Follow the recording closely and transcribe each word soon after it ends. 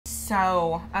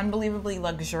so unbelievably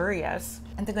luxurious.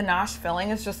 And the ganache filling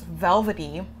is just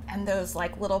velvety. And those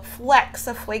like little flecks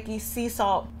of flaky sea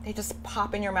salt, they just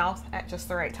pop in your mouth at just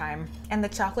the right time. And the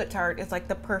chocolate tart is like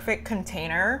the perfect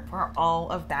container for all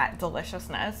of that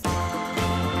deliciousness.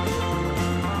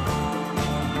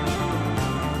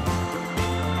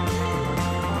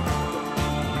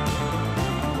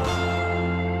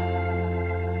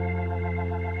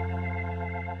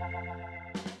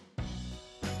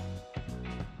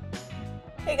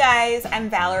 Hey guys, I'm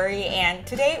Valerie, and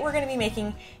today we're going to be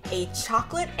making a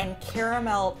chocolate and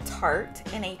caramel tart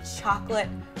in a chocolate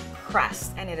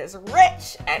crust, and it is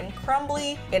rich and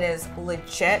crumbly. It is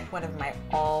legit one of my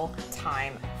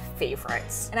all-time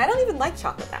favorites, and I don't even like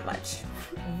chocolate that much.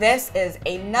 This is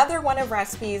another one of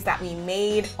recipes that we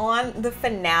made on the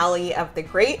finale of the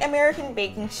Great American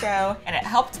Baking Show, and it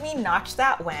helped me notch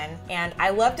that win, and I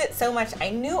loved it so much I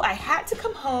knew I had to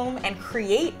come home and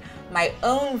create my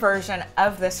own version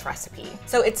of this recipe.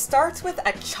 So it starts with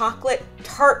a chocolate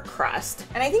tart crust.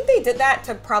 And I think they did that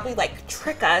to probably like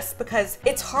trick us, because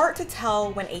it's hard to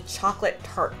tell when a chocolate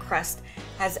tart crust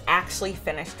has actually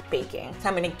finished baking. So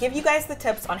I'm gonna give you guys the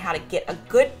tips on how to get a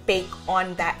good bake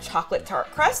on that chocolate tart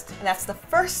crust. And that's the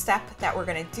first step that we're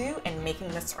gonna do in making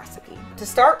this recipe. To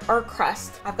start our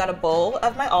crust, I've got a bowl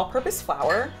of my all-purpose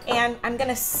flour, and I'm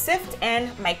gonna sift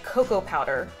in my cocoa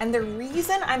powder. And the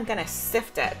reason I'm gonna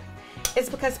sift it is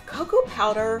because cocoa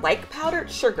powder, like powdered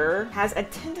sugar, has a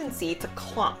tendency to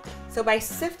clump. So by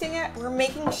sifting it, we're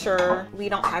making sure we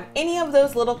don't have any of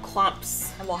those little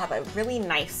clumps, and we'll have a really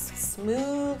nice,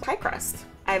 smooth pie crust.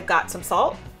 I've got some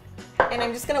salt, and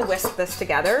I'm just gonna whisk this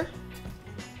together.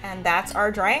 And that's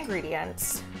our dry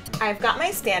ingredients. I've got my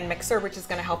stand mixer, which is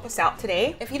gonna help us out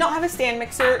today. If you don't have a stand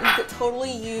mixer, you could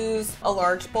totally use a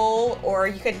large bowl, or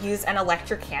you could use an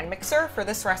electric hand mixer for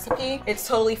this recipe. It's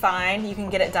totally fine. You can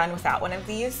get it done without one of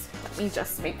these. Let me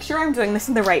just make sure I'm doing this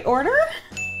in the right order.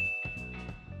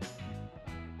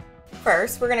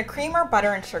 First, we're gonna cream our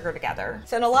butter and sugar together.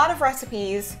 So in a lot of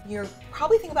recipes, you're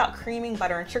probably thinking about creaming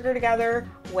butter and sugar together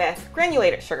with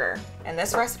granulated sugar. In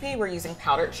this recipe, we're using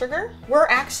powdered sugar. We're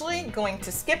actually going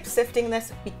to skip sifting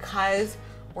this because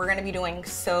we're gonna be doing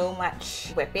so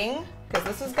much whipping, because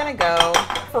this is gonna go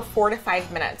for 4 to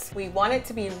 5 minutes. We want it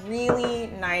to be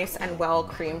really nice and well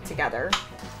creamed together.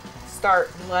 Start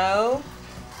low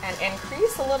and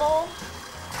increase a little.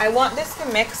 I want this to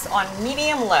mix on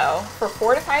medium-low for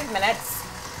 4 to 5 minutes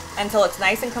until it's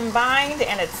nice and combined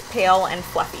and it's pale and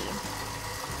fluffy.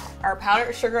 Our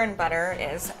powdered sugar and butter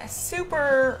is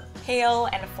super pale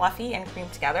and fluffy and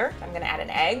creamed together. I'm gonna add an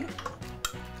egg,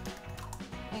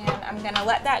 and I'm gonna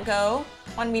let that go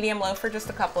on medium-low for just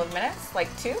a couple of minutes, like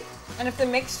 2. And if the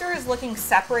mixture is looking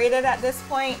separated at this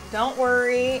point, don't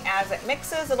worry. As it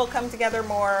mixes, it'll come together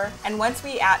more. And once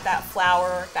we add that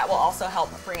flour, that will also help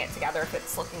bring it together if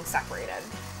it's looking separated.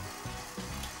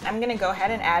 I'm gonna go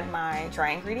ahead and add my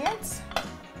dry ingredients.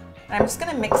 And I'm just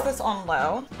gonna mix this on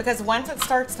low, because once it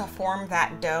starts to form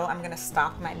that dough, I'm gonna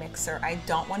stop my mixer. I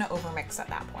don't wanna overmix at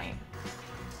that point.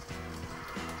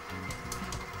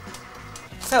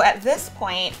 So at this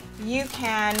point, you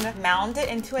can mound it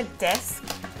into a disc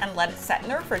and let it set in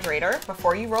the refrigerator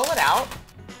before you roll it out.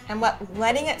 And what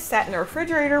letting it set in the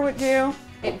refrigerator would do,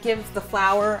 it gives the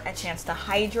flour a chance to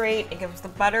hydrate, it gives the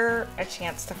butter a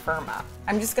chance to firm up.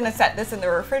 I'm just gonna set this in the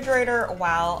refrigerator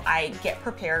while I get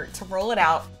prepared to roll it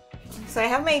out. So I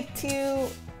have my 2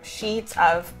 sheets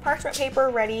of parchment paper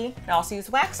ready. I also use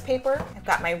wax paper. I've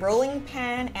got my rolling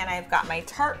pin, and I've got my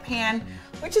tart pan,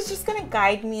 which is just gonna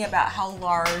guide me about how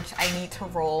large I need to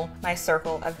roll my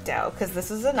circle of dough, because this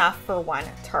is enough for 1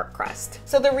 tart crust.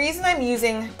 So the reason I'm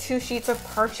using 2 sheets of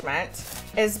parchment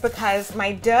is because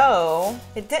my dough,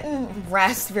 it didn't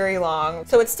rest very long,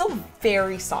 so it's still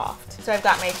very soft. So I've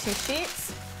got my 2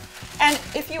 sheets. And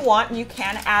if you want, you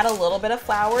can add a little bit of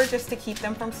flour just to keep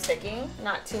them from sticking,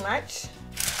 not too much.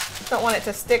 Don't want it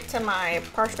to stick to my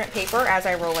parchment paper as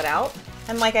I roll it out.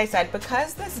 And like I said,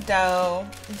 because this dough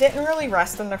didn't really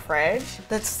rest in the fridge,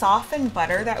 the softened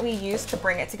butter that we used to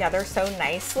bring it together so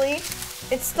nicely,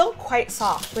 it's still quite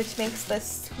soft, which makes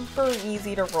this super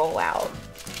easy to roll out.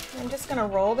 I'm just gonna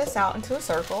roll this out into a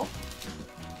circle.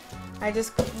 I'm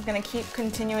gonna keep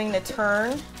continuing to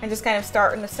turn and just kind of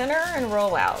start in the center and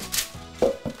roll out.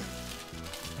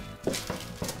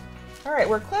 All right,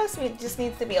 we're close. It just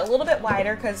needs to be a little bit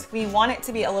wider, because we want it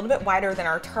to be a little bit wider than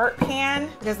our tart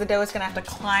pan, because the dough is gonna have to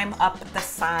climb up the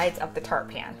sides of the tart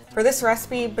pan. For this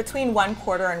recipe, between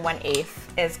 1/4 and 1/8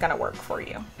 is gonna work for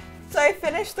you. So I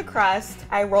finished the crust.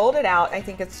 I rolled it out. I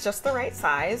think it's just the right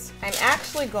size. I'm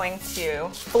actually going to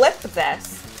flip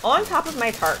this on top of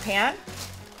my tart pan.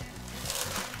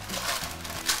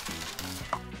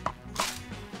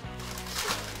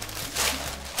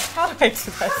 I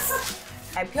do this.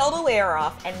 I peeled a layer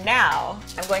off, and now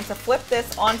I'm going to flip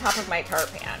this on top of my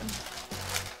tart pan.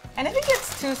 And if it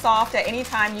gets too soft at any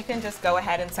time, you can just go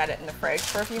ahead and set it in the fridge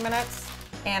for a few minutes.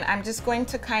 And I'm just going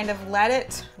to kind of let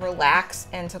it relax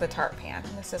into the tart pan.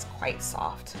 This is quite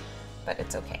soft, but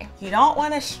it's okay. You don't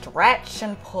want to stretch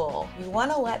and pull. You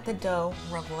want to let the dough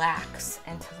relax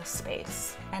into the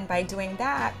space. And by doing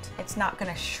that, it's not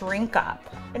going to shrink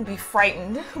up and be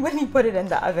frightened when you put it in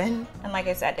the oven. And like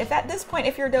I said, if at this point,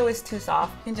 if your dough is too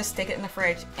soft, you can just stick it in the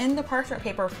fridge in the parchment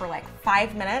paper for like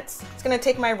 5 minutes. It's going to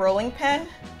take my rolling pin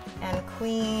and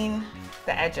clean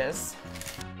the edges.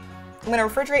 I'm gonna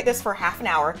refrigerate this for half an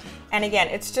hour. And again,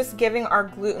 it's just giving our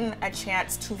gluten a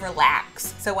chance to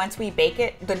relax. So once we bake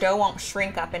it, the dough won't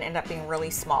shrink up and end up being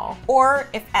really small. Or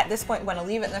if at this point you wanna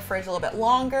leave it in the fridge a little bit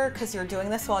longer because you're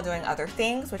doing this while doing other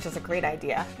things, which is a great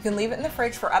idea, you can leave it in the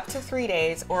fridge for up to 3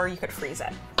 days, or you could freeze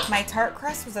it. My tart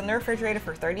crust was in the refrigerator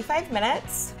for 35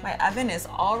 minutes. My oven is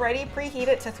already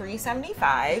preheated to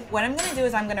 375. What I'm gonna do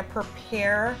is I'm gonna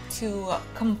prepare to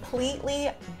completely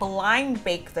blind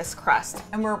bake this crust.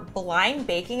 And we're blind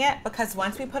baking it because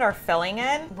once we put our filling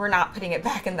in, we're not putting it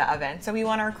back in the oven. So we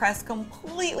want our crust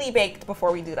completely baked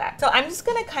before we do that. So I'm just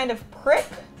gonna kind of prick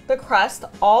the crust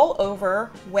all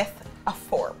over with a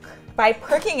fork. By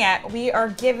pricking it, we are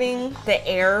giving the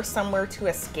air somewhere to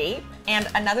escape. And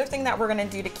another thing that we're gonna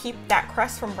do to keep that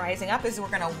crust from rising up is we're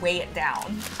gonna weigh it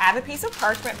down. I have a piece of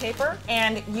parchment paper,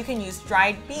 and you can use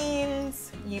dried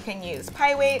beans, you can use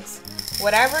pie weights,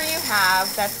 whatever you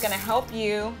have that's gonna help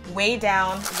you weigh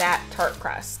down that tart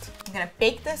crust. I'm gonna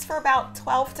bake this for about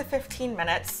 12 to 15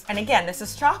 minutes. And again, this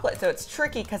is chocolate, so it's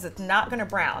tricky because it's not gonna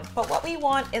brown. But what we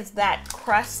want is that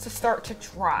crust to start to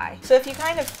dry. So if you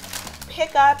kind of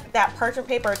pick up that parchment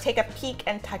paper, take a peek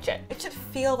and touch it, it should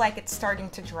feel like it's starting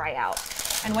to dry out.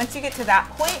 And once you get to that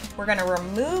point, we're gonna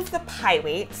remove the pie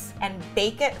weights and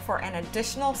bake it for an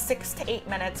additional 6 to 8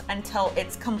 minutes until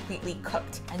it's completely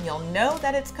cooked. And you'll know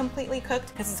that it's completely cooked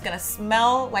because it's gonna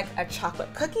smell like a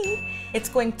chocolate cookie. It's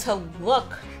going to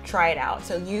look dried out.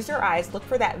 So use your eyes, look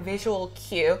for that visual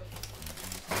cue.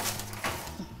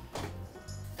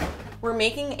 We're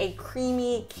making a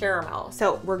creamy caramel.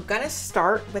 So we're gonna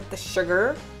start with the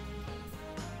sugar,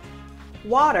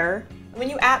 water. When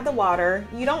you add the water,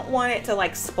 you don't want it to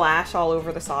like splash all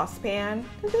over the saucepan.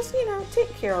 Just, you know,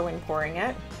 take care when pouring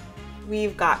it.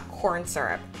 We've got corn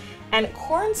syrup. And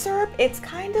corn syrup, it's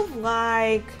kind of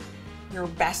like your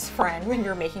best friend when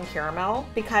you're making caramel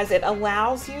because it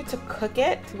allows you to cook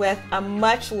it with a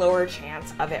much lower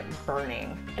chance of it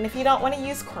burning. And if you don't want to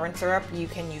use corn syrup, you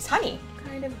can use honey.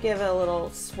 Kind of give it a little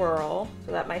swirl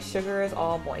so that my sugar is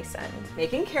all moistened.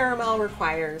 Making caramel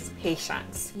requires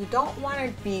patience. You don't want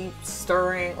to be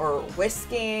stirring or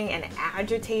whisking and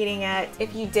agitating it.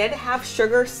 If you did have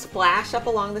sugar splash up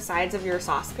along the sides of your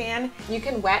saucepan, you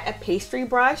can wet a pastry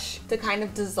brush to kind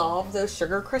of dissolve those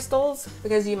sugar crystals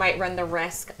because you might run the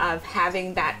risk of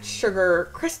having that sugar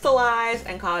crystallize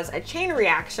and cause a chain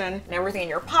reaction and everything in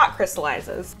your pot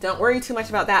crystallizes. Don't worry too much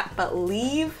about that, but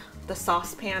leave the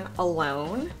saucepan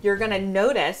alone. You're gonna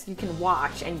notice, you can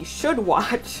watch, and you should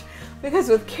watch, because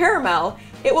with caramel,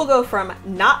 it will go from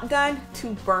not done to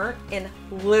burnt in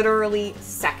literally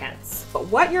seconds. But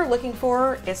what you're looking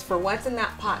for is for what's in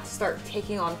that pot to start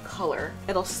taking on color.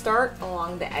 It'll start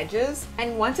along the edges,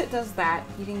 and once it does that,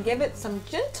 you can give it some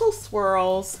gentle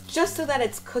swirls just so that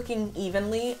it's cooking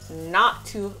evenly, not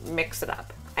to mix it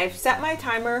up. I've set my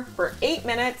timer for 8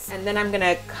 minutes, and then I'm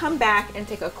gonna come back and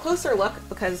take a closer look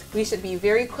because we should be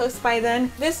very close by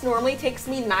then. This normally takes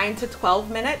me 9 to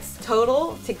 12 minutes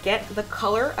total to get the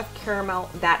color of caramel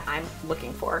that I'm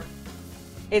looking for.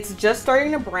 It's just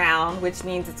starting to brown, which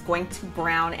means it's going to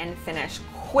brown and finish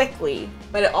quickly,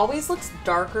 but it always looks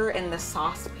darker in the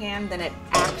saucepan than it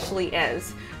actually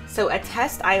is. So a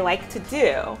test I like to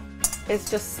do is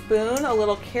just spoon a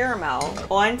little caramel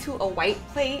onto a white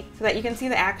plate so that you can see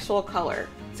the actual color.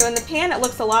 So in the pan, it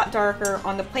looks a lot darker.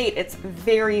 On the plate, it's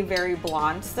very, very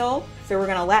blonde still. So we're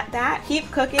gonna let that keep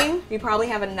cooking. We probably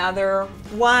have another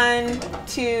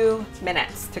 1-2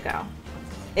 minutes to go.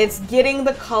 It's getting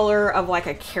the color of like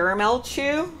a caramel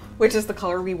chew, which is the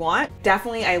color we want.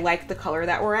 Definitely, I like the color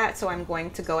that we're at, so I'm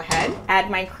going to go ahead, add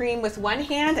my cream with one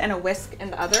hand and a whisk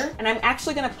in the other. And I'm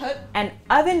actually gonna put an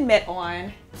oven mitt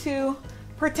on to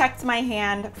protect my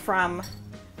hand from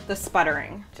the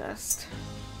sputtering. Just.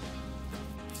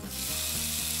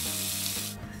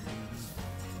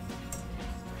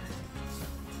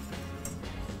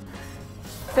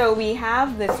 So we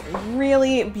have this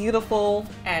really beautiful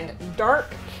and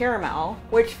dark caramel,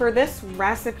 which for this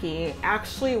recipe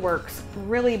actually works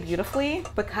really beautifully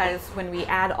because when we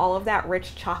add all of that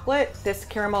rich chocolate, this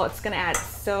caramel, it's gonna add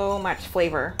so much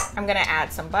flavor. I'm gonna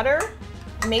add some butter.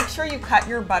 Make sure you cut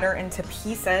your butter into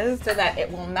pieces so that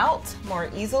it will melt more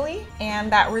easily.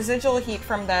 And that residual heat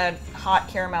from the hot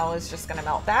caramel is just gonna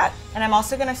melt that. And I'm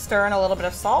also gonna stir in a little bit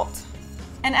of salt.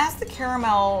 And as the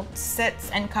caramel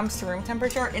sits and comes to room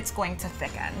temperature, it's going to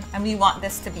thicken. And we want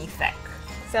this to be thick.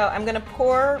 So I'm gonna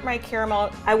pour my caramel.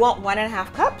 I want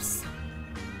 1.5 cups.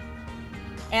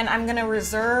 And I'm gonna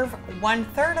reserve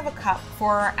 1/3 of a cup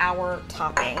for our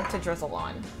topping to drizzle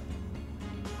on.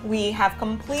 We have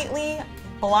completely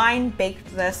blind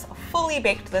baked this, fully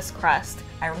baked this crust.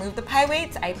 I removed the pie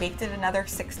weights, I baked it another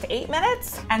 6 to 8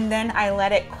 minutes, and then I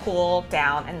let it cool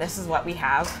down, and this is what we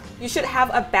have. You should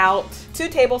have about 2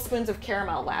 tablespoons of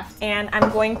caramel left, and I'm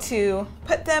going to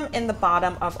put them in the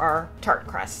bottom of our tart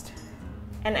crust.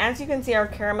 And as you can see, our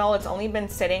caramel, it's only been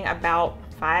sitting about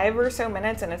 5 or so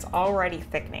minutes, and it's already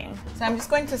thickening. So I'm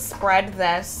just going to spread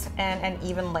this in an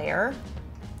even layer.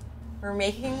 We're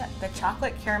making the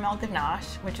chocolate caramel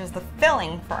ganache, which is the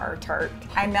filling for our tart.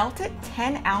 I melted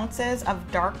 10 ounces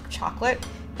of dark chocolate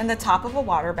in the top of a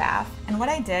water bath. And what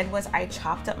I did was I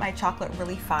chopped up my chocolate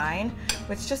really fine,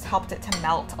 which just helped it to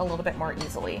melt a little bit more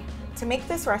easily. To make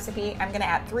this recipe, I'm gonna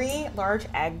add 3 large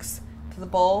eggs to the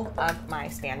bowl of my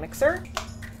stand mixer.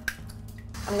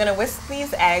 I'm gonna whisk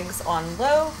these eggs on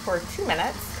low for 2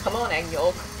 minutes. Come on, egg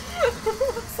yolk.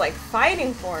 It's like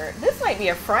fighting for it. This might be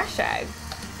a fresh egg.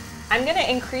 I'm gonna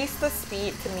increase the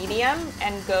speed to medium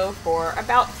and go for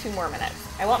about 2 more minutes.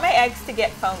 I want my eggs to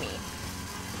get foamy.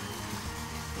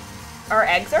 Our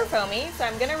eggs are foamy, so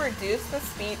I'm gonna reduce the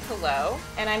speed to low,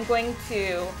 and I'm going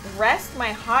to rest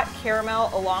my hot caramel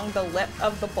along the lip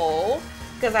of the bowl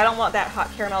because I don't want that hot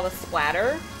caramel to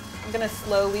splatter. I'm gonna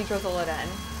slowly drizzle it in.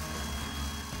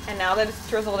 And now that it's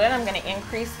drizzled in, I'm gonna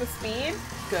increase the speed,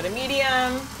 go to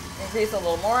medium, increase a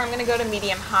little more. I'm gonna go to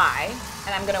medium high,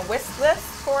 and I'm gonna whisk this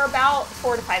for about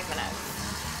 4 to 5 minutes.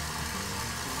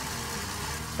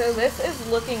 So this is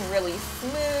looking really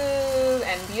smooth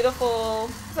and beautiful.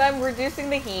 So I'm reducing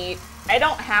the heat. I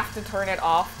don't have to turn it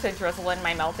off to drizzle in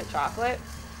my melted chocolate.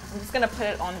 I'm just gonna put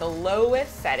it on the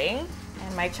lowest setting.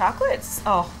 And my chocolates,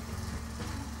 oh,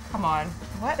 come on.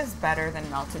 What is better than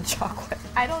melted chocolate?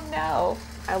 I don't know.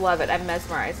 I love it, I'm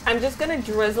mesmerized. I'm just gonna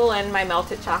drizzle in my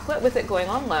melted chocolate with it going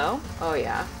on low. Oh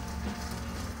yeah.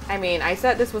 I mean, I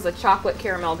said this was a chocolate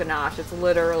caramel ganache. It's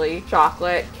literally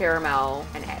chocolate, caramel,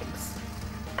 and eggs.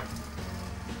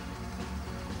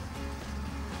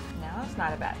 Now it's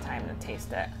not a bad time to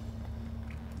taste it.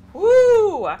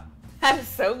 Woo! That is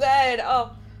so good.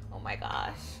 Oh my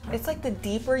gosh. It's like the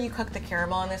deeper you cook the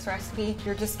caramel in this recipe,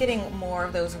 you're just getting more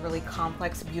of those really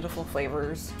complex, beautiful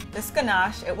flavors. This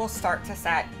ganache, it will start to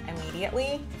set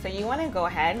immediately. So you wanna go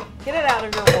ahead, get it out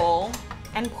of your bowl,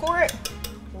 and pour it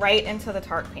right into the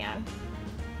tart pan.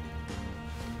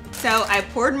 So I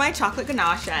poured my chocolate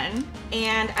ganache in,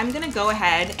 and I'm gonna go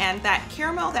ahead and that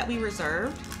caramel that we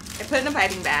reserved, I put it in a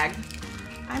piping bag.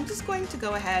 I'm just going to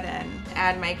go ahead and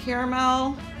add my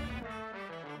caramel.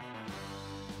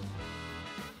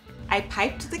 I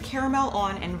piped the caramel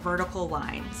on in vertical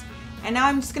lines. And now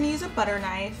I'm just gonna use a butter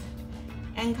knife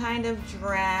and kind of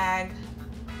drag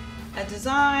a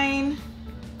design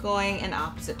going in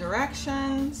opposite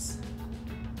directions.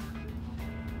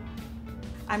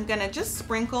 I'm gonna just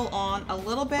sprinkle on a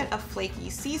little bit of flaky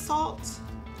sea salt,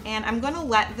 and I'm gonna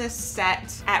let this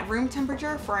set at room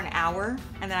temperature for an hour,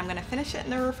 and then I'm gonna finish it in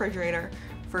the refrigerator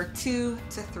for 2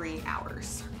 to 3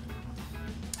 hours.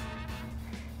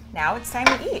 Now it's time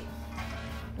to eat.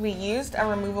 We used a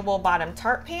removable bottom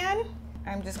tart pan.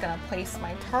 I'm just gonna place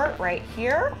my tart right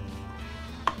here.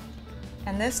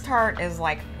 And this tart is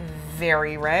like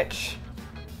very rich.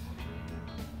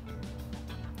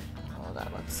 Oh,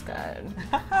 that looks good.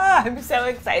 I'm so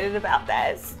excited about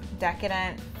this.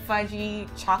 Decadent, fudgy,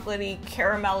 chocolatey,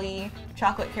 caramelly,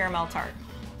 chocolate caramel tart.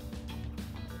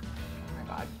 Oh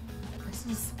my God, this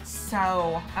is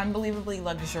so unbelievably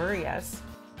luxurious.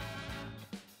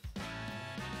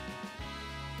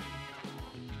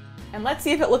 And let's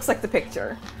see if it looks like the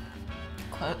picture.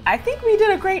 I think we did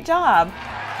a great job.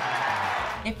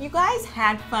 If you guys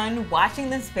had fun watching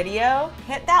this video,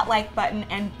 hit that like button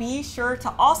and be sure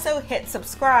to also hit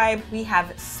subscribe. We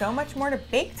have so much more to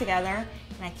bake together,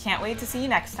 and I can't wait to see you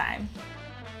next time.